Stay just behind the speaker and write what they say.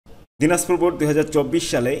Dinajpur board 2024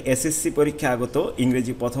 সালে SSC পরীক্ষা আগত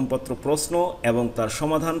ইংরেজি প্রথম পত্র প্রশ্ন এবং তার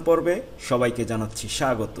সমাধান পর্বে সবাইকে জানাচ্ছি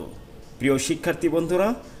স্বাগত। প্রিয় শিক্ষার্থী বন্ধুরা,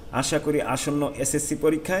 আশা করি আসন্ন এসএসসি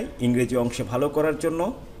পরীক্ষায় ইংরেজি অংশে ভালো করার জন্য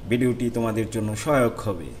ভিডিওটি তোমাদের জন্য সহায়ক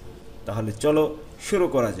হবে। তাহলে চলো শুরু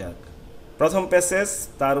করা যাক। প্রথম প্যাসেজ,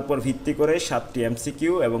 তার উপর ভিত্তি করে 7টি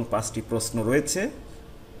এমসিকিউ এবং 5টি প্রশ্ন রয়েছে।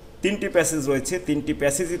 3টি প্যাসেজ রয়েছে, 3টি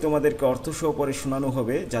প্যাসেজই তোমাদেরকে অর্থসহ পড়ে শোনানো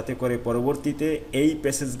হবে, যাতে করে পরবর্তীতে এই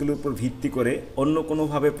প্যাসেজগুলোর উপর ভিত্তি করে অন্য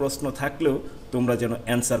কোনোভাবে প্রশ্ন থাকলেও তোমরা যেন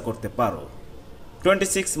অ্যান্সার করতে পারো।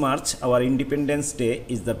 26 March our independence day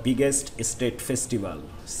is the biggest state festival.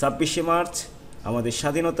 26শে March আমাদের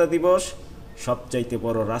স্বাধীনতা দিবস, সবচাইতে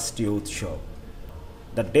বড় রাষ্ট্রীয় উৎসব।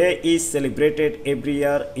 The day is celebrated every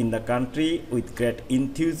year in the country with great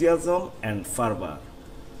enthusiasm and fervour.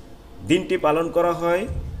 দিনটি পালন করা হয়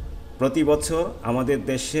প্রতি বছর আমাদের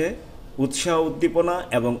দেশে উৎসাহ উদ্দীপনা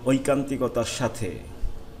এবং ঐকান্তিকতার সাথে।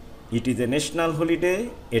 It is a national holiday,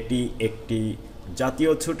 এটি একটি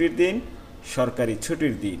জাতীয় ছুটির দিন, সরকারি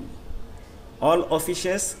ছুটির দিন। All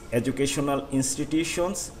offices, educational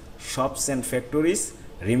institutions, shops and factories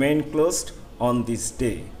remain closed on this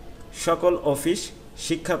day. সকল অফিস,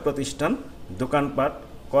 শিক্ষা প্রতিষ্ঠান, দোকানপাট,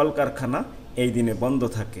 কলকারখানা এই দিনে বন্ধ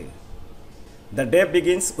থাকে। The day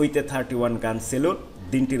begins with a 31 গান স্যালুট।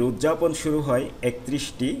 দিনটির উদযাপন শুরু হয়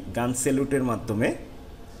 31টি গান স্যালুটের মাধ্যমে।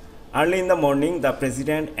 Early in the morning the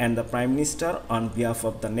president and the prime minister on behalf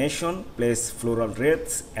of the nation place floral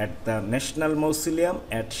রেথস at the national মৌসুলিয়াম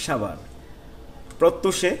at Savar.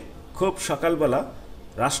 প্রত্যুষে খুব সকালবেলা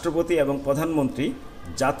রাষ্ট্রপতি এবং প্রধানমন্ত্রী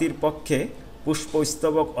জাতির পক্ষে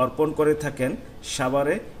পুষ্পস্তবক অর্পণ করে থাকেন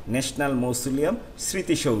সাভারে national মৌসুলিয়াম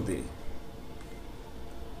স্মৃতিসৌধে।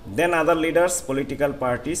 Then other leaders, political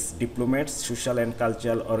parties, diplomats, social and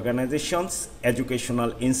cultural organizations,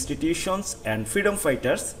 educational institutions and freedom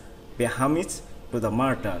fighters pay homage to the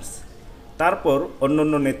martyrs. তারপর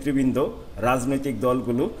অন্যান্য নেতৃবৃন্দ, রাজনৈতিক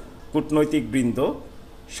দলগুলো, কূটনৈতিক বৃন্দ,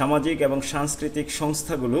 সামাজিক এবং সাংস্কৃতিক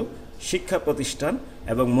সংস্থাগুলো, শিক্ষা প্রতিষ্ঠান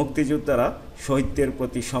এবং মুক্তিযোদ্ধারা শহীদদের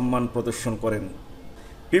প্রতি সম্মান প্রদর্শন করেন।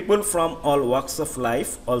 People from all works of life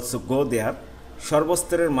also গো দেয়ার।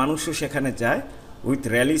 সর্বস্তরের মানুষও সেখানে যায়। With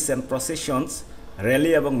Rallis and processions,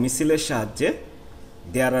 rally এবং মিছিলের সাহায্যে।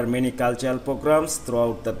 দেয়ার are many cultural programs through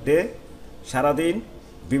out the day. সারাদিন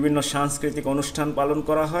বিভিন্ন সাংস্কৃতিক অনুষ্ঠান পালন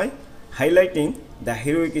করা হয়। Highlighting the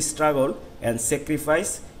heroic struggle and sacrifice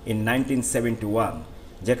in 1971,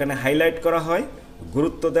 যেখানে হাইলাইট করা হয়,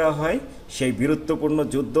 গুরুত্ব দেওয়া হয় সেই বীরত্বপূর্ণ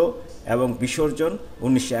যুদ্ধ এবং বিসর্জন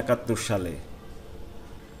 1971 সালে।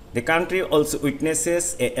 The country also witnesses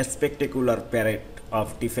a spectacular parade of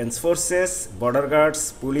defense forces, border guards,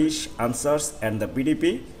 police, answers and the BDP,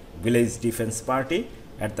 Village Defense Party,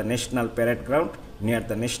 at the National Parade Ground near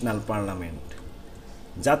the National Parliament.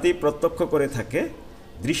 জাতি প্রত্যক্ষ করে থাকে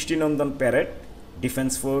দৃষ্টিনন্দন parade,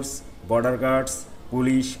 defence force, border guards,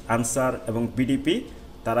 police, answer এবং BDP,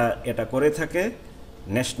 তারা এটা করে থাকে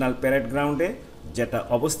ন্যাশনাল প্যারেড গ্রাউন্ডে, যেটা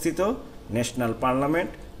অবস্থিত ন্যাশনাল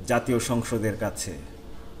পার্লামেন্ট, জাতীয় সংসদের কাছে।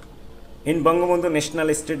 In Bangabandhu National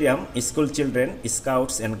Stadium, school children,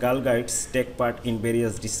 scouts and girl guides take part in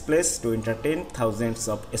various displays to entertain thousands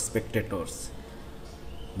of spectators.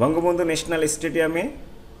 Bangabandhu national স্টেডিয়ামে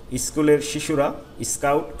স্কুলের শিশুরা,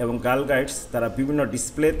 স্কাউট এবং গার্ল গাইডস তারা বিভিন্ন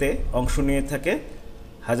ডিসপ্লেতে অংশ নিয়ে থাকে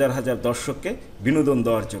হাজার হাজার দর্শককে বিনোদন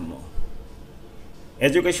দেওয়ার জন্য।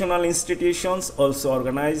 এডুকেশনাল ইনস্টিটিউশনস অলসো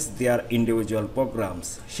অর্গানাইজ দেয়ার ইন্ডিভিজুয়াল প্রোগ্রামস।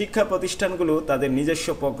 শিক্ষা প্রতিষ্ঠানগুলো তাদের নিজস্ব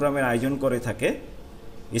প্রোগ্রামের আয়োজন করে থাকে।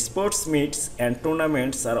 Sports meets and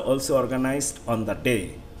tournaments are also organised on the day.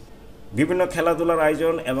 বিভিন্ন খেলাধুলার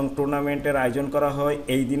আয়োজন এবং টুর্নামেন্টের আয়োজন করা হয়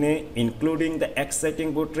এই দিনে, including the exciting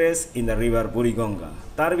boat race in the river Buriganga.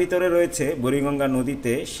 তার ভিতরে রয়েছে বুড়িগঙ্গা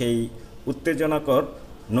নদীতে সেই উত্তেজনাকর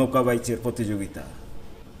নৌকা বাইচের প্রতিযোগিতা।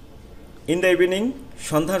 ইন দ্য ইভিনিং,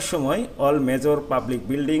 সন্ধ্যার সময়, all major public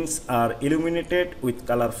buildings R illuminated with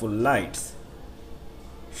colourful lights.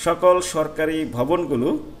 সকল সরকারি ভবনগুলো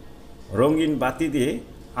রঙিন বাতি দিয়ে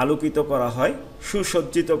আলোকিত করা হয়,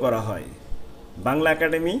 সুসজ্জিত করা হয়। বাংলা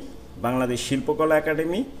একাডেমি, বাংলাদেশ শিল্পকলা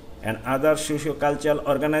academy and other socio cultural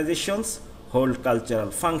organisations hold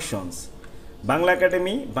cultural functions. Bangla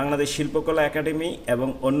academy, Bangladesh শিল্পকলা একাডেমি এবং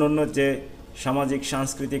অন্যান্য যে সামাজিক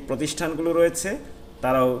সাংস্কৃতিক প্রতিষ্ঠানগুলো রয়েছে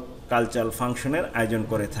তারাও কালচারাল ফাংশনের আয়োজন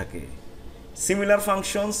করে থাকে। Similar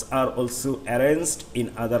functions are also arranged in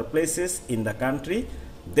other places in the country.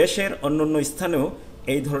 দেশের অন্যান্য স্থানেও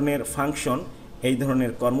এই ধরনের ফাংশন, এই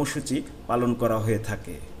ধরনের কর্মসূচি পালন করা হয়ে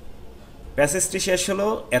থাকে। প্যাসেজটি শেষ হলো,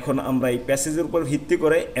 এখন আমরা এই প্যাসেজের উপর ভিত্তি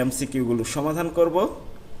করে এমসিকিউগুলো সমাধান করব।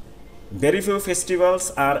 ভেরি ফিউ ফেস্টিভ্যালস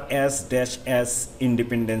আর as dash as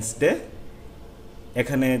independence day.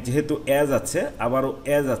 এখানে যেহেতু অ্যাজ আছে আবারও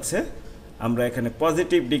অ্যাজ আছে, আমরা এখানে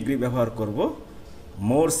পজিটিভ ডিগ্রি ব্যবহার করব।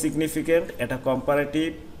 মোর সিগনিফিক্যান্ট এটা কম্পারেটিভ,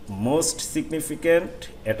 মোস্ট সিগনিফিক্যান্ট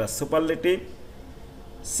এটা সুপারলেটিভ,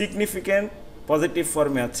 সিগনিফিক্যান্ট পজিটিভ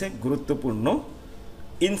ফর্মে আছে গুরুত্বপূর্ণ,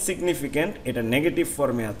 ইনসিগনিফিক্যান্ট এটা নেগেটিভ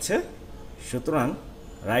ফর্মে আছে। সুতরাং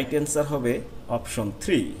রাইট অ্যান্সার হবে option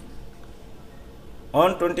 3।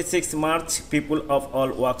 On 26 March, people of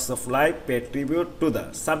all walks of life pay tribute to the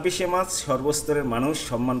 26 March সর্বস্তরের মানুষ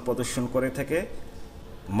সম্মান প্রদর্শন করে থাকে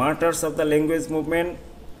martyrs of the language movement,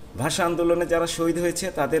 ভাষা আন্দোলনে যারা শহীদ হয়েছে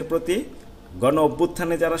তাদের প্রতি, গণ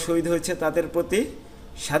অভ্যুত্থানে যারা শহীদ হয়েছে তাদের প্রতি,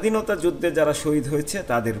 স্বাধীনতা যুদ্ধে যারা শহীদ হয়েছে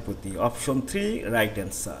তাদের প্রতি। Option 3 right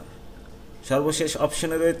answer. সর্বশেষ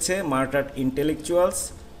অপশনে রয়েছে মার্টার্ড ইন্টেলেকচুয়ালস।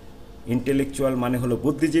 ইন্টেলেকচুয়াল মানে হলো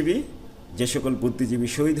বুদ্ধিজীবী, যে সকল বুদ্ধিজীবী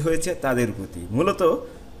শহীদ হয়েছে তাদের প্রতি। মূলত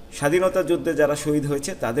স্বাধীনতা যুদ্ধে যারা শহীদ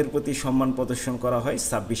হয়েছে তাদের প্রতি সম্মান প্রদর্শন করা হয়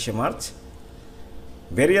 26 March.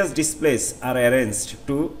 Various displace R arranged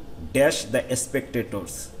to dash the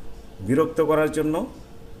spectators, বিরক্ত করার জন্য,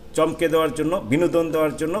 চমকে দেওয়ার জন্য, বিনোদন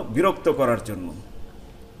দেওয়ার জন্য, বিরক্ত করার জন্য।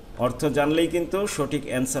 অর্থ জানলেই কিন্তু সঠিক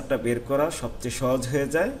অ্যান্সারটা বের করা সবচেয়ে সহজ হয়ে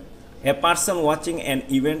যায়। A person watching an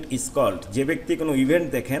event is called, যে ব্যক্তি কোনো ইভেন্ট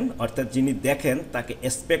দেখেন অর্থাৎ যিনি দেখেন তাকে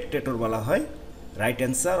স্পেকটেটর বলা হয়। Right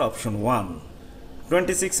answer option 1।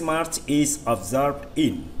 26 March is observed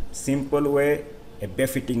in simple way A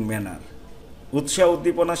বেফিটিং manner, উৎসাহ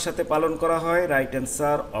উদ্দীপনার সাথে পালন করা হয়। Right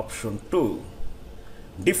answer option 2।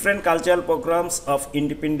 Different cultural programs of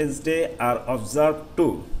independence day R observe two,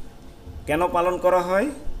 কেন পালন করা হয়?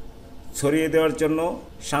 ছড়িয়ে দেওয়ার জন্য,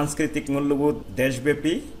 সাংস্কৃতিক মূল্যবোধ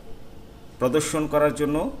দেশব্যাপী প্রদর্শন করার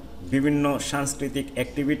জন্য, বিভিন্ন সাংস্কৃতিক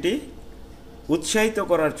অ্যাক্টিভিটি, উৎসাহিত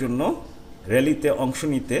করার জন্য, র্যালিতে অংশ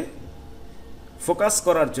নিতে, ফোকাস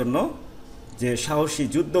করার জন্য যে সাহসী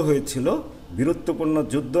যুদ্ধ হয়েছিল, বীরত্বপূর্ণ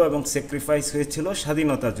যুদ্ধ এবং স্যাক্রিফাইস হয়েছিল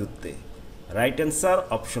স্বাধীনতা যুদ্ধে। Right answer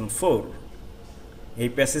option 4। এই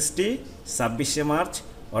প্যাসেজটি 26 মার্চ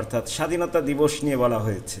অর্থাৎ স্বাধীনতা দিবস নিয়ে বলা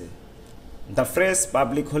হয়েছে। The phrase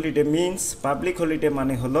public holiday means, public holiday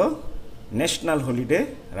মানে হলো national holiday.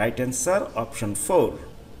 Right answer option 4।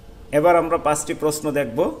 এবার আমরা 5টি প্রশ্ন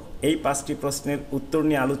দেখব। এই 5টি প্রশ্নের উত্তর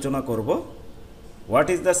নিয়ে আলোচনা করব। What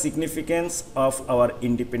is the significance of our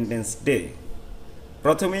independence day?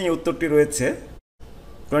 প্রথমেই উত্তরটি রয়েছে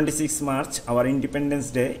 26 March our independence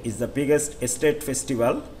day is the biggest state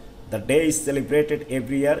festival. The day is celebrated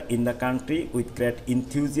every year in the country with great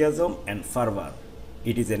ইনথিউজিয়াজম and ফার্ভার।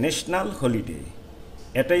 It is a national holiday.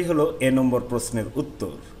 এটাই হলো এ নম্বর প্রশ্নের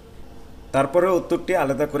উত্তর। তারপরে উত্তরটি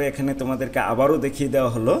আলাদা করে এখানে তোমাদেরকে আবারও দেখিয়ে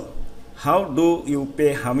দেওয়া হলো। How do you pay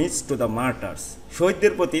Hamid's to the martyrs,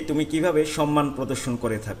 শহীদদের প্রতি তুমি কিভাবে সম্মান প্রদর্শন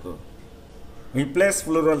করে থাকো? We place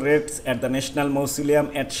floral wreaths at the National Mausoleum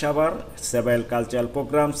at Savar. Several cultural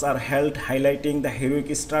programs are held highlighting the heroic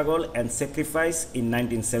struggle and sacrifice in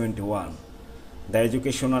 1971. The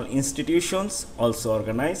educational institutions also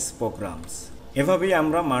organize programs. এভাবেই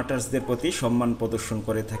আমরা মার্টার্সদের প্রতি সম্মান প্রদর্শন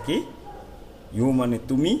করে থাকি। ইউ মানে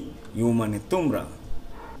তুমি, ইউ মানে তোমরা।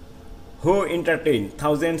 Who entertained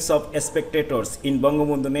thousands of spectators in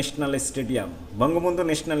Bangabandhu national stadium? Bangabandhu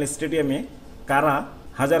national স্টেডিয়ামে কারা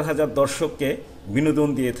হাজার হাজার দর্শককে বিনোদন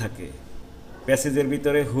দিয়ে থাকে? প্যাসেজের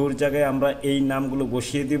ভিতরে হুর জায়গায় আমরা এই নামগুলো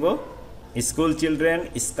বসিয়ে দিব। School children,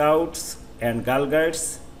 scouts and girl guides,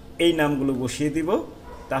 এই নামগুলো বসিয়ে দিব,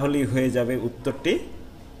 তাহলেই হয়ে যাবে উত্তরটি।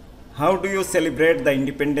 How do you celebrate the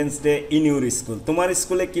independence day in your school? তোমার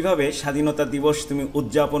স্কুলে কিভাবে স্বাধীনতা দিবস তুমি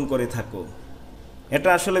উদযাপন করে থাকো? এটা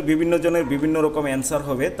আসলে বিভিন্ন জনের বিভিন্ন রকম অ্যান্সার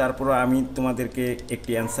হবে, তারপরে আমি তোমাদেরকে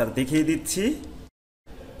একটি অ্যান্সার দেখিয়ে দিচ্ছি।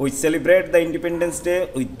 We celebrate the Independence Day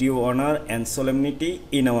with due honor and solemnity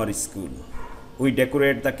in our school. We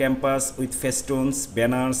decorate the campus with festoons,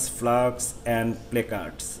 banners, flags and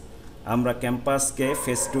placards. আমরা ক্যাম্পাসকে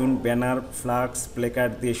ফেস্টুন, ব্যানার, ফ্লাগস,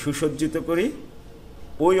 প্লেকার্ড দিয়ে সুসজ্জিত করি।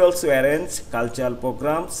 We also arrange cultural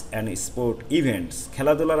programs and sport events.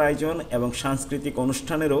 খেলাধুলার আয়োজন এবং সাংস্কৃতিক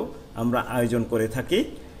অনুষ্ঠানেরও আমরা আয়োজন করে থাকি।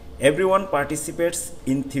 Everyone participates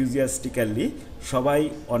enthusiastically. সবাই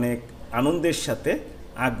অনেক আনন্দের সাথে,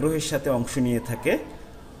 আগ্রহের সাথে অংশ নিয়ে থাকে।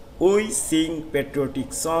 We Singh patriotic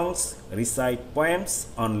songs, recite poems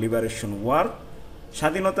on liberation war.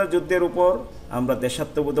 স্বাধীনতা যুদ্ধের উপর আমরা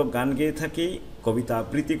দেশাত্মবোধক গান গেয়ে থাকি, কবিতা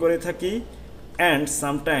আবৃত্তি করে থাকি। And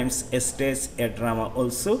sometimes stage a drama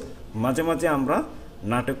also, মাঝে মাঝে আমরা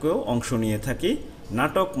নাটকেও অংশ নিয়ে থাকি,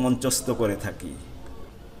 নাটক মঞ্চস্থ করে থাকি।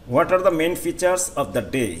 What are the main features of the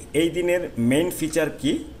day? এই দিনের মেইন ফিচার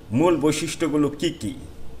কি? মূল বৈশিষ্ট্যগুলো কি কি?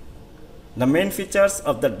 The main features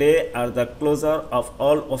of the day are the closure of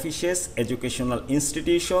all offices, educational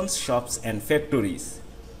institutions, shops and factories.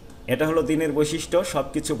 এটা হলো দিনের বৈশিষ্ট্য, সব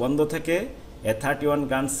কিছু বন্ধ থাকে, a 31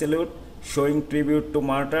 gun salute showing tribute to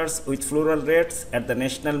martyrs with floral wreaths at the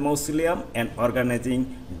National Mausoleum and organizing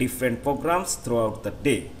different programs throughout the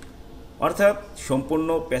day. অর্থাৎ সম্পূর্ণ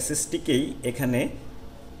প্যাসেজটিকেই এখানে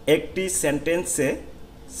একটি সেন্টেন্সে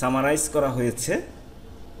সামারাইজ করা হয়েছে।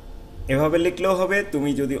 এভাবে লিখলেও হবে,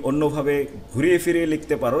 তুমি যদি অন্যভাবে ঘুরিয়ে ফিরিয়ে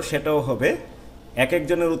লিখতে পারো সেটাও হবে। এক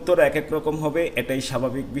একজনের উত্তর এক এক রকম হবে, এটাই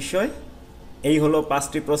স্বাভাবিক বিষয়। এই হলো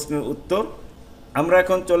 5টি প্রশ্নের উত্তর। আমরা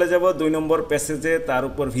এখন চলে যাব 2 নম্বর প্যাসেজে, তার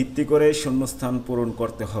উপর ভিত্তি করে শূন্যস্থান পূরণ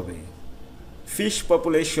করতে হবে। ফিশ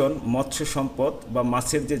পপুলেশন, মৎস্য সম্পদ বা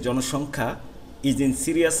মাছের যে জনসংখ্যা, ইজ ইন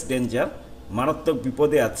সিরিয়াস ডেঞ্জার, মারাত্মক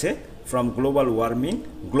বিপদে আছে, ফ্রম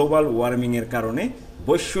গ্লোবাল ওয়ার্মিংয়ের কারণে,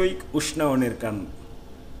 বৈশ্বিক উষ্ণায়নের কারণে।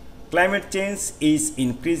 Climate change is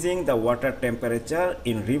increasing the water temperature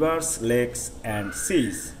in rivers, lakes and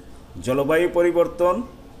seas. জলবায়ু পরিবর্তন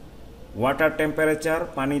ওয়াটার টেম্পারেচার,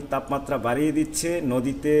 পানির তাপমাত্রা বাড়িয়ে দিচ্ছে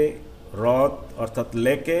নদীতে, হ্রদ অর্থাৎ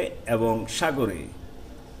লেকে এবং সাগরে।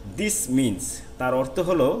 দিস মিনস, তার অর্থ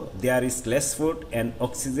হলো there is less food and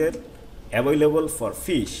oxygen available for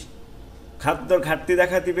fish. খাদ্যর ঘাটতি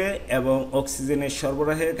দেখা দিবে এবং অক্সিজেনের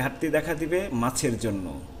সরবরাহের ঘাটতি দেখা দিবে মাছের জন্য।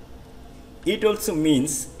 ইট অলসো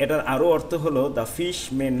মিনস, এটার আরও অর্থ হলো the fish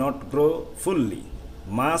may not grow fully,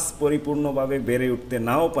 মাছ পরিপূর্ণভাবে বেড়ে উঠতে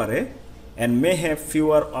নাও পারে, and may have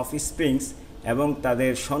fewer of springs, এবং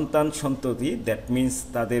তাদের সন্তান সন্ততি, দ্যাট মিনস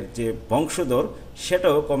তাদের যে বংশধর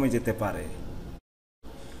সেটাও কমে যেতে পারে।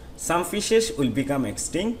 সাম ফিশেস উইল বিকাম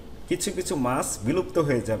এক্সটিং, কিছু কিছু মাছ বিলুপ্ত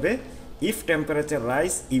হয়ে যাবে। If temperature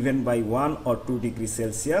rise even by 1 or 2 degree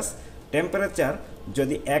Celsius, temperature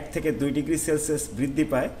যদি 1 থেকে 2 ডিগ্রি সেলসিয়াস বৃদ্ধি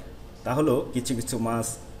পায় তাহলেও কিছু কিছু মাছ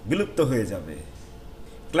বিলুপ্ত হয়ে যাবে।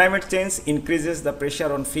 Climate change increases the pressure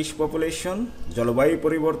on fish population, জলবায়ু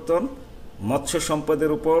পরিবর্তন মৎস্য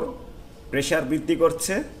সম্পদের উপর প্রেশার বৃদ্ধি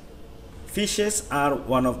করছে। Fishes R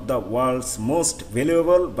one of the world's most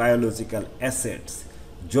valuable biological assets,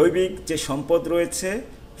 জৈবিক যে সম্পদ রয়েছে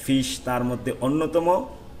ফিশ তার মধ্যে অন্যতম।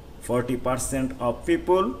 40% অফ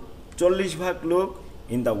পিপুল, 40% লোক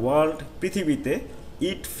ইন দ্য ওয়ার্ল্ড, পৃথিবীতে,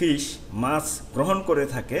 ইট ফিশ, মাছ গ্রহণ করে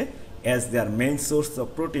থাকে, as there main source of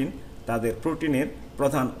protein, তাদের প্রোটিনের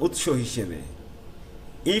প্রধান উৎস হিসেবে।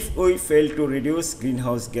 If we fail to reduce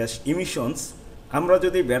greenhouse gas emissions, আমরা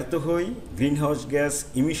যদি ব্যর্থ হই গ্রিনহাউস গ্যাস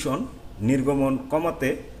ইমিশন নির্গমন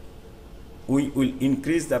কমাতে, we will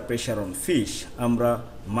increase the pressure on fish, আমরা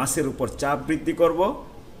মাছের উপর চাপ বৃদ্ধি করব।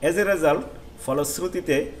 অ্যাজ এ রেজাল্ট,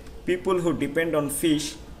 ফলশ্রুতিতে, পিপুল হু ডিপেন্ড অন ফিশ,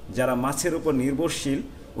 যারা মাছের উপর নির্ভরশীল,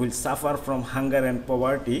 will suffer from hunger and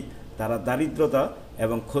poverty, তারা দারিদ্রতা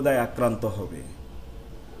এবং ক্ষুধায় আক্রান্ত হবে।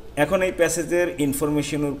 এখন এই প্যাসেজের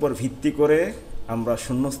ইনফরমেশনের উপর ভিত্তি করে আমরা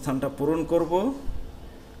শূন্যস্থানটা পূরণ করব।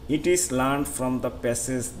 It is learn from the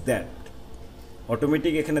passage that,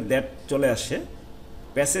 automatic এখানে দ্যাট চলে আসে।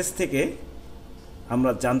 প্যাসেজ থেকে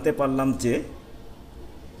আমরা জানতে পারলাম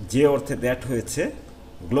যে অর্থে দ্যাট হয়েছে,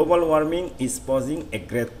 global warming is পজিং a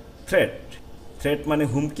great threat, threat মানে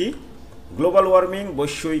হুমকি। গ্লোবাল ওয়ার্মিং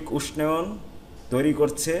বৈশ্বিক উষ্ণায়ন তৈরি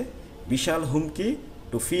করছে বিশাল হুমকি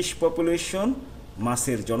টু ফিশ পপুলেশন,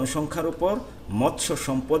 মাছের জনসংখ্যার উপর, মৎস্য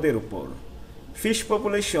সম্পদের উপর। Fish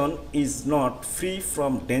population is not free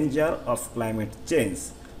from danger of climate change,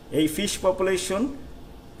 এই ফিশ পপুলেশন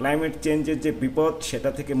ক্লাইমেট চেঞ্জের যে বিপদ সেটা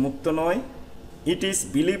থেকে মুক্ত নয়। ইট ইজ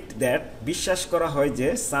বিলিভড দ্যাট, বিশ্বাস করা হয় যে,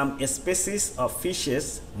 সাম স্পেসিস অফ ফিশেস,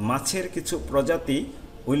 মাছের কিছু প্রজাতি,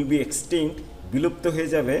 উইল বি এক্সটিংক্ট, বিলুপ্ত হয়ে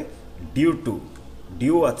যাবে, ডিউ টু,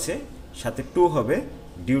 ডিউ আছে সাথে টু হবে,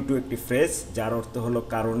 ডিউ টু একটি ফ্রেজ যার অর্থ হলো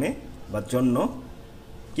কারণে বা জন্য।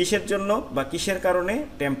 কিসের জন্য বা কিসের কারণে?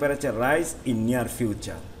 Temperature rise in near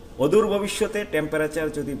future, অদূর ভবিষ্যতে টেম্পারেচার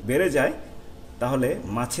যদি বেড়ে যায় তাহলে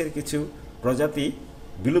মাছের কিছু প্রজাতি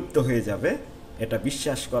বিলুপ্ত হয়ে যাবে, এটা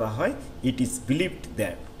বিশ্বাস করা হয়। It is believed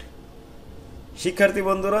that. শিক্ষার্থী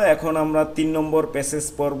বন্ধুরা, এখন আমরা 3 নম্বর প্যাসেজ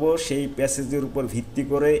পড়ব। সেই প্যাসেজের উপর ভিত্তি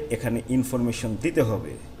করে এখানে ইনফরমেশন দিতে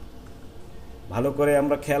হবে। ভালো করে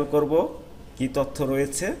আমরা খেয়াল করব কি তথ্য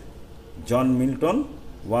রয়েছে। John Milton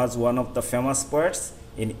was one of the famous poets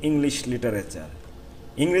in English literature,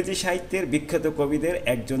 ইংরেজি সাহিত্যের বিখ্যাত কবিদের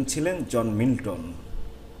একজন ছিলেন John Milton.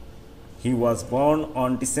 He was born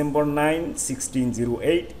on December 9,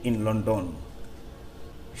 1608 in London.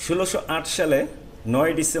 1608 সালে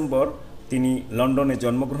 9 ডিসেম্বর তিনি লন্ডনে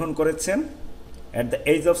জন্মগ্রহণ করেছেন। অ্যাট দ্য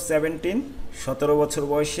এজ অফ 17, 17 বছর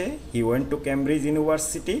বয়সে he went to Cambridge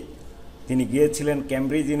university, তিনি গিয়েছিলেন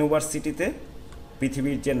ক্যামব্রিজ ইউনিভার্সিটিতে,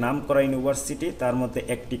 পৃথিবীর যে নামকরা ইউনিভার্সিটি তার মধ্যে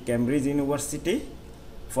একটি ক্যামব্রিজ ইউনিভার্সিটি,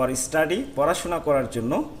 ফর স্টাডি, পড়াশোনা করার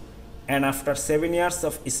জন্য। And after 7 years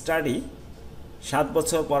of study, 7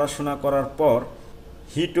 বছর পড়াশোনা করার পর,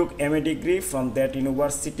 হি টুক MA degree from that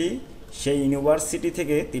university, সেই ইউনিভার্সিটি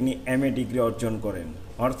থেকে তিনি এমএ ডিগ্রি অর্জন করেন,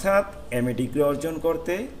 অর্থাৎ এমএ ডিগ্রি অর্জন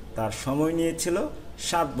করতে তার সময় নিয়েছিল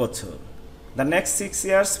 7 বছর। দ্য নেক্সট 6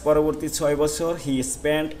 ইয়ার্স, পরবর্তী 6 বছর হি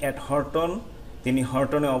স্পেন্ট অ্যাট হর্টন, তিনি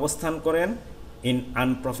হর্টনে অবস্থান করেন ইন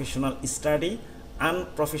আনপ্রফেশনাল স্টাডি।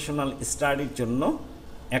 আনপ্রফেশনাল স্টাডির জন্য,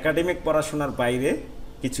 একাডেমিক পড়াশোনার বাইরে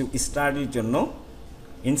কিছু স্টাডির জন্য।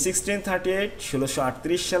 ইন 1638,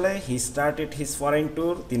 1638 সালে he started his foreign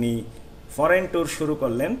tour, তিনি ফরেন ট্যুর শুরু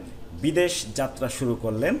করলেন, বিদেশ যাত্রা শুরু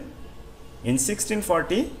করলেন। ইন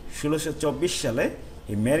 1640, 1624 সালে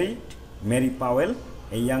he married Mary Powell,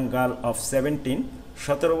 a young girl of 17,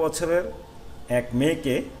 17 বছরের এক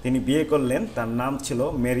মেয়েকে তিনি বিয়ে করলেন, তার নাম ছিল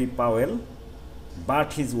Mary Powell. But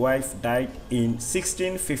his wife died in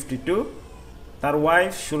 1652, তার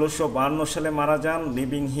ওয়াইফ 1652 সালে মারা যান,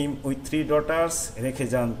 লিভিং হিম উইথ 3 ডটার্স, রেখে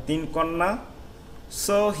যান 3 কন্যা।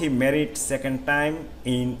 So he married second time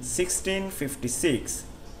in 1656,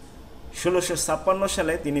 1656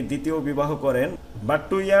 সালে তিনি দ্বিতীয় বিবাহ করেন। বাট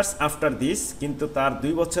 2 ইয়ার্স আফটার দিস, কিন্তু তার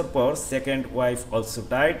 2 বছর পর সেকেন্ড ওয়াইফ অলসো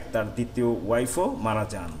ডাইড, তার দ্বিতীয় ওয়াইফও মারা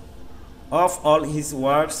যান। অফ অল হিজ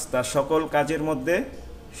ওয়ার্কস, তার সকল কাজের মধ্যে,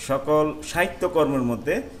 সকল সাহিত্যকর্মের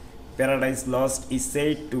মধ্যে paradise lost is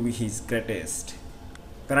said to B his greatest.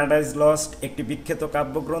 Paradise lost একটি বিখ্যাত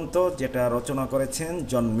কাব্যগ্রন্থ যেটা রচনা করেছেন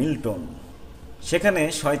জন মিল্টন। সেখানে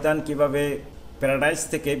শয়তান কিভাবে প্যারাডাইজ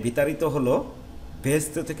থেকে বিতাড়িত হলো,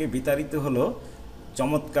 বেহেশত থেকে বিতাড়িত হলো,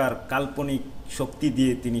 চমৎকার কাল্পনিক শক্তি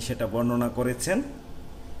দিয়ে তিনি সেটা বর্ণনা করেছেন।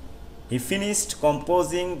 He finished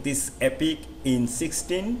composing this epic in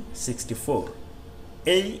 1664,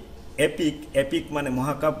 এই এপিক মানে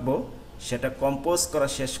মহাকাব্য, সেটা কম্পোজ করা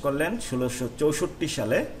শেষ করলেন 1664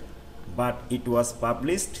 সালে। But it was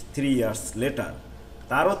published 3 years later,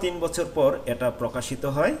 তারও 3 বছর পর এটা প্রকাশিত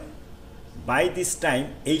হয়। বাই দিস টাইম,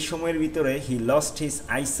 এই সময়ের ভিতরে হি লস্ট হিজ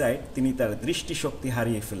আইসাইট, তিনি তার দৃষ্টিশক্তি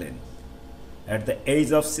হারিয়ে ফেলেন। অ্যাট দ্য এজ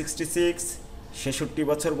অফ 66, 66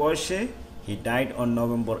 বছর বয়সে হি ডাইড অন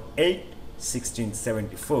নভেম্বর 8,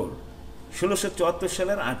 1674, 1674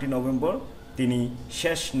 সালের 8 নভেম্বর তিনি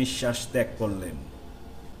শেষ নিঃশ্বাস ত্যাগ করলেন।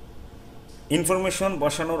 ইনফরমেশন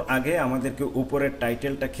বসানোর আগে আমাদেরকে উপরের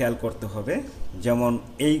টাইটেলটা খেয়াল করতে হবে, যেমন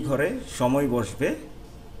এই ঘরে সময় বসবে,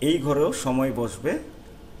 এই ঘরেও সময় বসবে।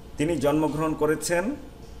 তিনি জন্মগ্রহণ করেছেন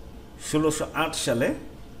 1608 সালে,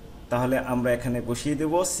 তাহলে আমরা এখানে বসিয়ে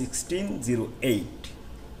দেব 1608।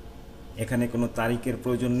 এখানে কোনো তারিখের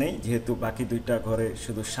প্রয়োজন নেই, যেহেতু বাকি দুইটা ঘরে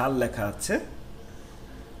শুধু সাল লেখা আছে।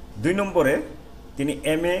 2 নম্বরে, তিনি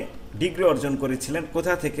এমএ ডিগ্রি অর্জন করেছিলেন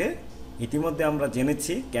কোথা থেকে? ইতিমধ্যে আমরা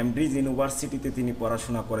জেনেছি ক্যামব্রিজ ইউনিভার্সিটিতে তিনি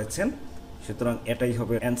পড়াশোনা করেছেন, সুতরাং এটাই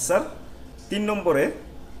হবে অ্যান্সার। 3 নম্বরে,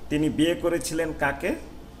 তিনি বিয়ে করেছিলেন কাকে?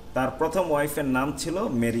 তার প্রথম ওয়াইফের নাম ছিল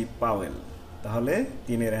মেরি পাওয়েল, তাহলে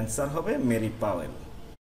 3-এর অ্যান্সার হবে মেরি পাওয়েল।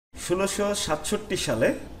 1667 সালে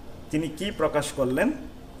তিনি কি প্রকাশ করলেন?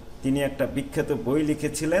 তিনি একটা বিখ্যাত বই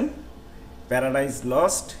লিখেছিলেন প্যারাডাইজ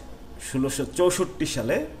লস্ট 1664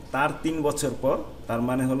 সালে, তার 3 বছর পর, তার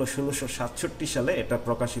মানে হলো 1667 সালে এটা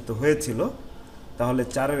প্রকাশিত হয়েছিল, তাহলে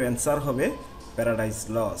 4-এর অ্যান্সার হবে প্যারাডাইজ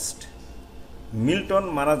লস্ট। মিল্টন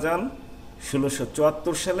মারা যান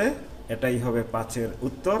 1674 সালে, এটাই হবে 5-এর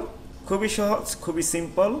উত্তর। খুবই সহজ, খুবই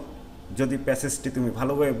সিম্পল, যদি প্যাসেজটি তুমি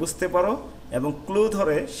ভালোভাবে বুঝতে পারো এবং ক্লু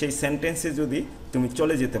ধরে সেই সেন্টেন্সে যদি তুমি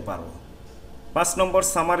চলে যেতে পারো। 5 নম্বর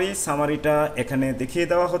সামারিটা এখানে দেখিয়ে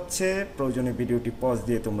দেওয়া হচ্ছে, প্রয়োজনে ভিডিওটি পজ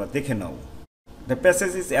দিয়ে তোমরা দেখে নাও। The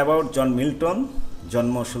passage is about John Milton,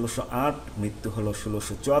 জন্ম 1608, মৃত্যু হলো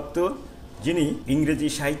 1674, যিনি ইংরেজি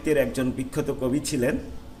সাহিত্যের একজন বিখ্যাত কবি ছিলেন।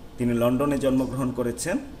 তিনি লন্ডনে জন্মগ্রহণ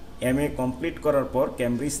করেছেন। এমএ কমপ্লিট করার পর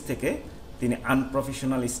ক্যামব্রিজ থেকে তিনি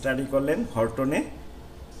আনপ্রফেশনাল স্টাডি করলেন হর্টনে।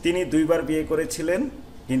 তিনি 2 বার বিয়ে করেছিলেন,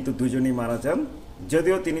 কিন্তু দুজনই মারা যান।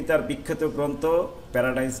 যদিও তিনি তার বিখ্যাত গ্রন্থ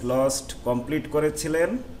প্যারাডাইজ লস্ট কমপ্লিট করেছিলেন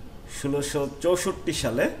 1664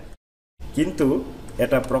 সালে, কিন্তু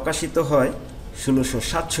এটা প্রকাশিত হয়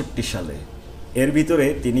 1667 সালে। এর ভিতরে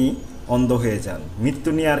তিনি অন্ধ হয়ে যান। মৃত্যু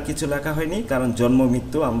নিয়ে আর কিছু লেখা হয়নি, কারণ জন্ম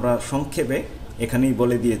মৃত্যু আমরা সংক্ষেপে এখানেই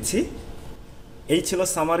বলে দিয়েছি। এই ছিল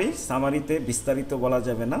সামারিতে বিস্তারিত বলা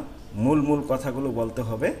যাবে না, মূল কথাগুলো বলতে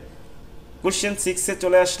হবে। কোশ্চেন 6-এ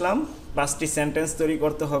চলে আসলাম। 5টি সেন্টেন্স তৈরি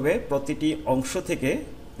করতে হবে, প্রতিটি অংশ থেকে,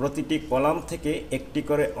 প্রতিটি কলাম থেকে একটি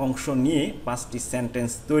করে অংশ নিয়ে 5টি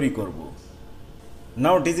সেন্টেন্স তৈরি করব।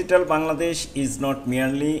 নাও digital Bangladesh is not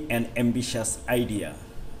merely an ambitious idea.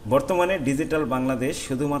 বর্তমানে ডিজিটাল বাংলাদেশ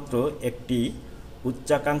শুধুমাত্র একটি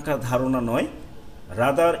উচ্চাকাঙ্ক্ষার ধারণা নয়,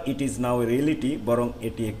 rather it is now A reality, বরং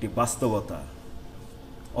এটি একটি বাস্তবতা।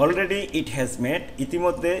 অলরেডি ইট হ্যাজ মেড,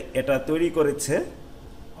 ইতিমধ্যে এটা তৈরি করেছে।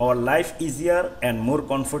 Our life easier and more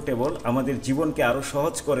comfortable, আমাদের জীবনকে আরও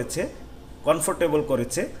সহজ করেছে, কমফোর্টেবল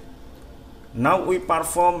করেছে। Now we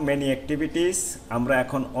perform many activities, আমরা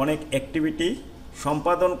এখন অনেক অ্যাক্টিভিটি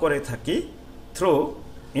সম্পাদন করে থাকি through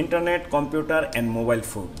internet, computer and mobile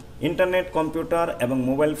phone. Internet, computer এবং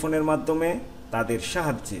মোবাইল ফোনের মাধ্যমে তাদের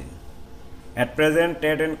সাহায্যে। At present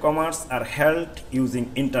trade and commerce R held using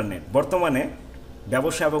internet, বর্তমানে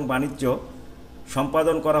ব্যবসা এবং বাণিজ্য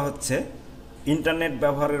সম্পাদন করা হচ্ছে ইন্টারনেট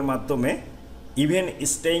ব্যবহারের মাধ্যমে। ইভেন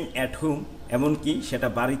স্টেইং অ্যাট হোম, এমনকি সেটা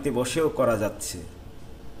বাড়িতে বসেও করা যাচ্ছে।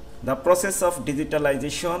 দ্য প্রসেস অফ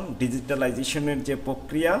ডিজিটালাইজেশন, ডিজিটালাইজেশনের যে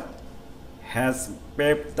প্রক্রিয়া, has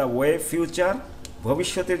paved the way future,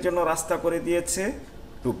 ভবিষ্যতের জন্য রাস্তা করে দিয়েছে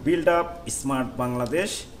to build up smart Bangladesh,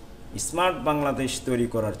 smart Bangladesh তৈরি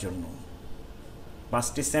করার জন্য।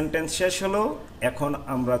 5টি সেন্টেন্স শেষ হলো। এখন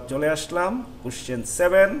আমরা চলে আসলাম কোশ্চেন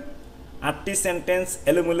 7। 8টি সেন্টেন্স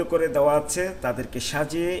এলোমেলো করে দেওয়া আছে, তাদেরকে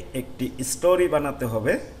সাজিয়ে একটি স্টোরি বানাতে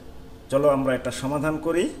হবে। চলো আমরা এটা সমাধান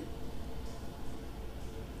করি।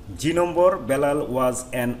 জি নম্বর, Belal was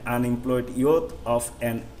an unemployed youth of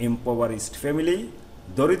an ইম্পোভারিস্ড family,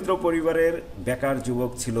 দরিদ্র পরিবারের বেকার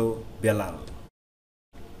যুবক ছিল বেলাল।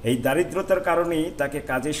 এই দারিদ্রতার কারণেই তাকে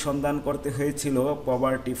কাজের সন্ধান করতে হয়েছিল।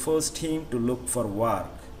 Poverty forced him to look for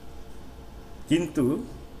work, কিন্তু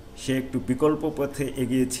সে একটু বিকল্প পথে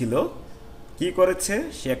এগিয়েছিল। কি করেছে?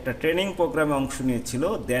 সে একটা ট্রেনিং প্রোগ্রামে অংশ নিয়েছিল।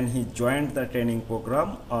 দেন he joined the training programme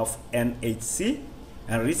of NHC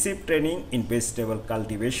and receive training in vegetable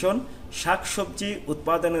cultivation, শাকসবজি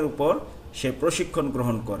উৎপাদনের উপর সে প্রশিক্ষণ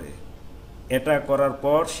গ্রহণ করে। এটা করার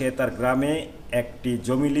পর সে তার গ্রামে একটি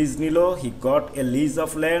জমি লিজ নিল। He got a lease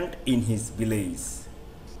of land in his village.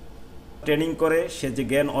 Training করে সে যে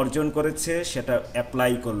জ্ঞান অর্জন করেছে সেটা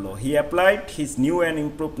অ্যাপ্লাই করলো। হি applied his new and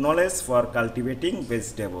improve knowledge for cultivating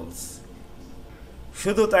vegetables.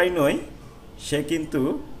 শুধু তাই নয়, সে কিন্তু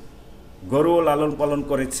গরুও লালন পালন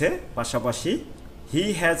করেছে পাশাপাশি। He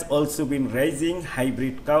has also been raising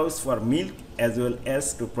hybrid cows for milk as well as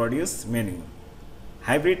to produce manure.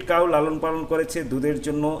 Hybrid cow লালন পালন করেছে দুধের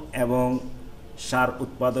জন্য এবং সার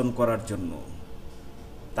উৎপাদন করার জন্য।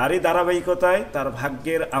 তারই ধারাবাহিকতায় তার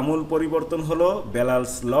ভাগ্যের আমূল পরিবর্তন হলো।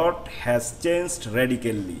 বেলালস লট হ্যাজ চেঞ্জড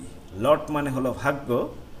রেডিক্যালি। লট মানে হলো ভাগ্য।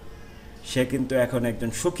 সে কিন্তু এখন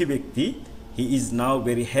একজন সুখী ব্যক্তি। He is now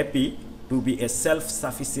very happy to B a self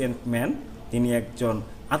sufficient man. তিনি একজন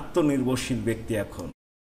আত্মনির্ভরশীল ব্যক্তি এখন।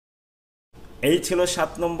 এই ছিল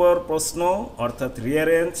 7 নম্বর প্রশ্ন, অর্থাৎ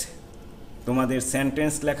রিঅ্যারেঞ্জ। তোমাদের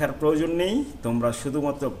সেন্টেন্স লেখার প্রয়োজন নেই, তোমরা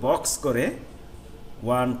শুধুমাত্র বক্স করে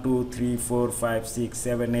 1 2 3 4 5 6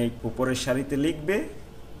 7 8 উপরের সারিতে লিখবে,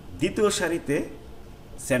 দ্বিতীয় সারিতে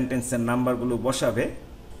সেন্টেন্সের নাম্বারগুলো বসাবে।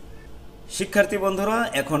 শিক্ষার্থী বন্ধুরা,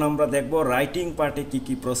 এখন আমরা দেখব রাইটিং পার্টে কি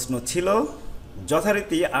কি প্রশ্ন ছিল।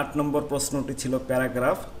 যথারীতি 8 নম্বর প্রশ্নটি ছিল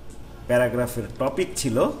প্যারাগ্রাফ। প্যারাগ্রাফের টপিক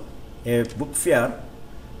ছিল এ book fair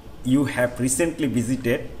you have recently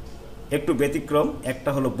visited. একটু ব্যতিক্রম, একটা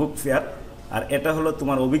হলো বুক ফেয়ার আর এটা হলো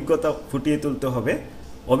তোমার অভিজ্ঞতা ফুটিয়ে তুলতে হবে,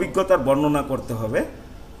 অভিজ্ঞতার বর্ণনা করতে হবে।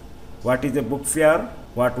 What is a book fair,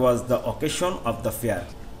 what was the occasion of the fair,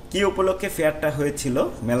 কী উপলক্ষে ফেয়ারটা হয়েছিল,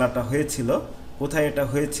 মেলাটা হয়েছিল, কোথায় এটা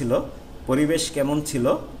হয়েছিল, পরিবেশ কেমন ছিল,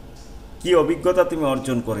 কি অভিজ্ঞতা তুমি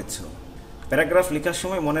অর্জন করেছো। প্যারাগ্রাফ লেখার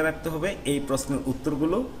সময় মনে রাখতে হবে এই প্রশ্নের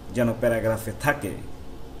উত্তরগুলো যেন প্যারাগ্রাফে থাকে।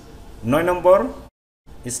 9 নম্বর,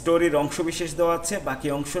 স্টোরির অংশবিশেষ দেওয়া আছে, বাকি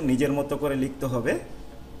অংশ নিজের মতো করে লিখতে হবে।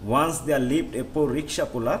 ওয়ান্স দেয়ার লিভড এ পোর রিক্সা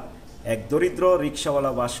পুলার, এক দরিদ্র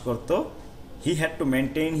রিক্সাওয়ালা বাস করত। He had to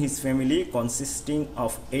maintain his family consisting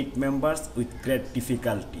of 8 members with great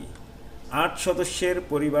difficulty. 8 সদস্যের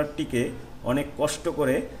পরিবারটিকে অনেক কষ্ট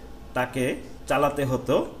করে তাকে চালাতে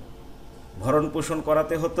হতো, ভরণ পোষণ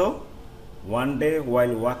করাতে হতো। One day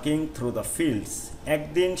while walking through the fields,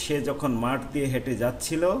 একদিন সে যখন মাঠ দিয়ে হেঁটে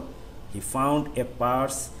যাচ্ছিল, হি ফাউন্ড এ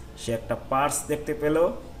পার্স, সে একটা পার্স দেখতে পেল,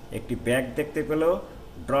 একটি ব্যাগ দেখতে পেল।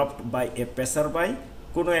 Dropped by A pacer by,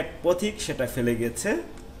 কোনো এক পথিক সেটা ফেলে গেছে।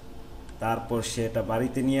 তারপর সে এটা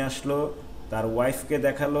বাড়িতে নিয়ে আসলো, তার ওয়াইফকে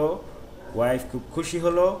দেখালো, ওয়াইফ খুব খুশি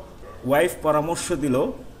হলো। ওয়াইফ পরামর্শ দিল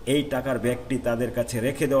এই টাকার ব্যাগটি তাদের কাছে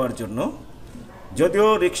রেখে দেওয়ার জন্য। যদিও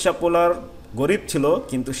রিক্সা পোলার গরিব ছিল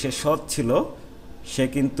কিন্তু সে সৎ ছিল, সে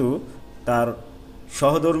কিন্তু তার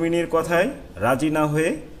সহধর্মিনীর কথায় রাজি না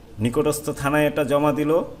হয়ে নিকটস্থ থানায় এটা জমা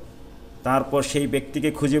দিল। তারপর সেই ব্যক্তিকে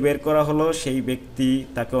খুঁজে বের করা হলো, সেই ব্যক্তি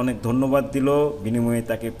তাকে অনেক ধন্যবাদ দিল, বিনিময়ে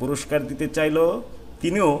তাকে পুরস্কার দিতে চাইল।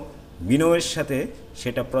 তিনিও বিনয়ের সাথে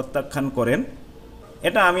সেটা প্রত্যাখ্যান করেন।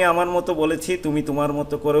 এটা আমি আমার মতো বলেছি, তুমি তোমার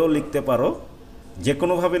মতো করেও লিখতে পারো, যে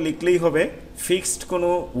কোনোভাবে লিখলেই হবে, ফিক্সড কোনো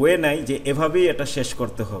ওয়ে নাই যে এভাবেই এটা শেষ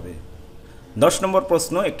করতে হবে। 10 নম্বর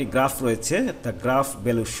প্রশ্ন, একটি গ্রাফ রয়েছে। The graph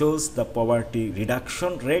value shows the poverty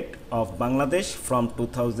reduction rate of Bangladesh from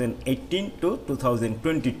 2018 to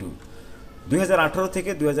 2022। 2018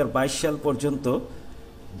 থেকে 2022 সাল পর্যন্ত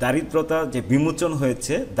দারিদ্রতা যে বিমোচন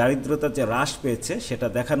হয়েছে, দারিদ্রতা যে হ্রাস পেয়েছে সেটা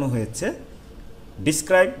দেখানো হয়েছে।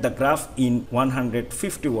 ডিসক্রাইব দ্য গ্রাফ ইন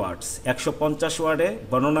 150 ওয়ার্ডস, 150 ওয়ার্ডে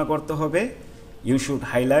বর্ণনা করতে হবে। You should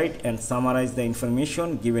highlight and summarise the information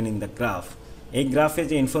given in the graph. এই গ্রাফে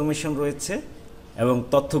যে ইনফরমেশন রয়েছে এবং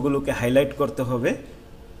তথ্যগুলোকে হাইলাইট করতে হবে।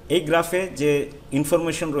 এই গ্রাফে যে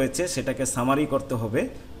ইনফরমেশন রয়েছে সেটাকে সামারি করতে হবে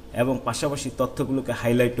এবং পাশাপাশি তথ্যগুলোকে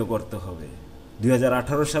হাইলাইটও করতে হবে।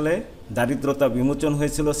 2018 সালে দারিদ্রতা বিমোচন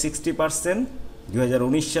হয়েছিল 60%,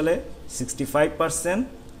 2019 সালে 65%,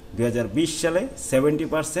 2020 সালে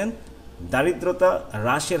 70%। দারিদ্রতা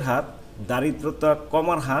হ্রাসের হার, দারিদ্রতা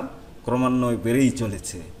কমার হার ক্রমান্বয়ে বেড়েই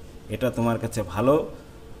চলেছে। এটা তোমার কাছে ভালো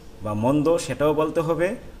বা মন্দ সেটাও বলতে হবে,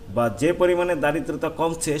 বা যে পরিমাণে দারিদ্রতা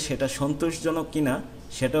কমছে সেটা সন্তোষজনক কিনা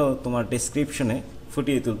সেটাও তোমার ডেসক্রিপশনে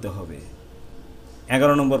ফুটিয়ে তুলতে হবে।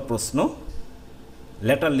 11 নম্বর প্রশ্ন,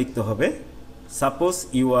 লেটার লিখতে হবে। সাপোজ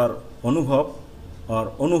ইউ আর অনুভব অর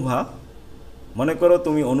অনুভা, মনে করো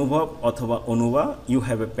তুমি অনুভব অথবা Anubha. You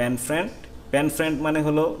have a pan friend. Pan friend মানে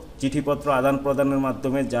হলো চিঠিপত্র আদান প্রদানের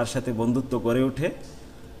মাধ্যমে যার সাথে বন্ধুত্ব গড়ে ওঠে।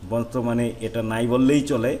 বর্তমানে এটা নাই বললেই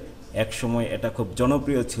চলে, এক সময় এটা খুব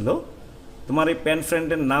জনপ্রিয় ছিল। তোমার এই প্যান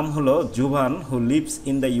ফ্রেন্ডের নাম হলো জুভান, হু লিভস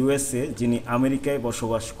ইন দ্য ইউএসএ, যিনি আমেরিকায়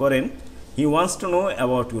বসবাস করেন। He wants to know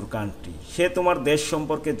about your country, সে তোমার দেশ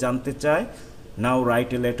সম্পর্কে জানতে চায়। নাও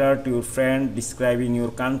write a letter to your friend describing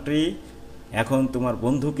your country. এখন তোমার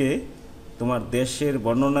বন্ধুকে তোমার দেশের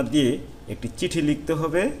বর্ণনা দিয়ে একটি চিঠি লিখতে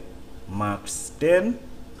হবে। মার্কস 10।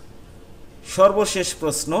 সর্বশেষ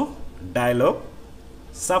প্রশ্ন, dialogue.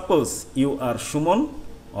 Suppose you R Suman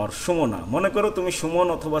or Sumana, মনে করো তুমি সুমন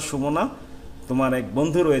অথবা সুমনা, তোমার এক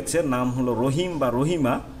বন্ধু রয়েছে, নাম হলো রহিম বা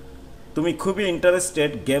রহিমা। তুমি খুবই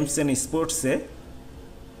ইন্টারেস্টেড গেমস অ্যান্ড স্পোর্টসে।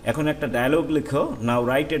 এখন একটা ডায়লগ লিখো। নাও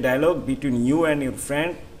write a dialogue between you and your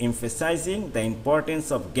friend এমফেসাইজিং the importance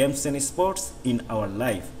of games and sports in our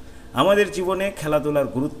life. আমাদের জীবনে খেলাধুলার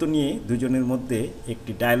গুরুত্ব নিয়ে দুজনের মধ্যে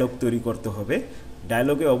একটি ডায়লগ তৈরি করতে হবে।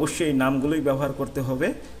 ডায়লগে অবশ্যই এই নামগুলোই ব্যবহার করতে হবে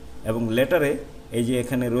এবং লেটারে এই যে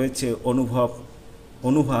এখানে রয়েছে অনুভব,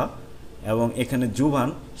 অনুভা এবং এখানে জুভান,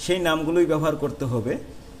 সেই নামগুলোই ব্যবহার করতে হবে।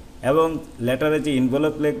 এবং লেটারে যে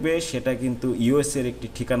ইনভেলপ লিখবে সেটা কিন্তু ইউএসএর একটি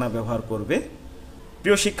ঠিকানা ব্যবহার করবে।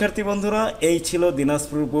 প্রিয় শিক্ষার্থী বন্ধুরা, এই ছিল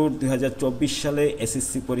দিনাজপুর বোর্ড 2024 সালে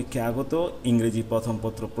এসএসসি পরীক্ষায় আগত ইংরেজি প্রথম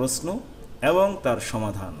পত্র প্রশ্ন এবং তার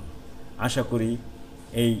সমাধান। আশা করি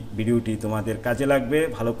এই ভিডিওটি তোমাদের কাজে লাগবে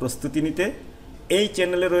ভালো প্রস্তুতি নিতে। এই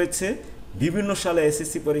চ্যানেলে রয়েছে বিভিন্ন সালে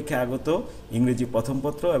এসএসসি পরীক্ষায় আগত ইংরেজি প্রথম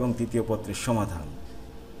পত্র এবং দ্বিতীয় পত্রের সমাধান।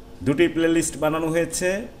 দুটি প্লেলিস্ট বানানো হয়েছে,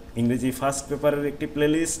 ইংরেজি ফার্স্ট পেপারের একটি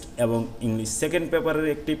প্লেলিস্ট এবং ইংলিশ সেকেন্ড পেপারের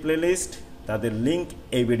একটি প্লেলিস্ট। তাদের লিঙ্ক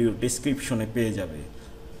এই ভিডিওর ডেসক্রিপশনে পেয়ে যাবে।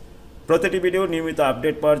 প্রতিটি ভিডিও নিয়মিত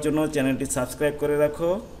আপডেট পাওয়ার জন্য চ্যানেলটি সাবস্ক্রাইব করে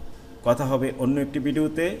রাখো। কথা হবে অন্য একটি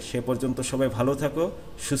ভিডিওতে। সে পর্যন্ত সবাই ভালো থাকো,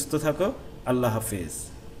 সুস্থ থাকো। আল্লাহ হাফেজ।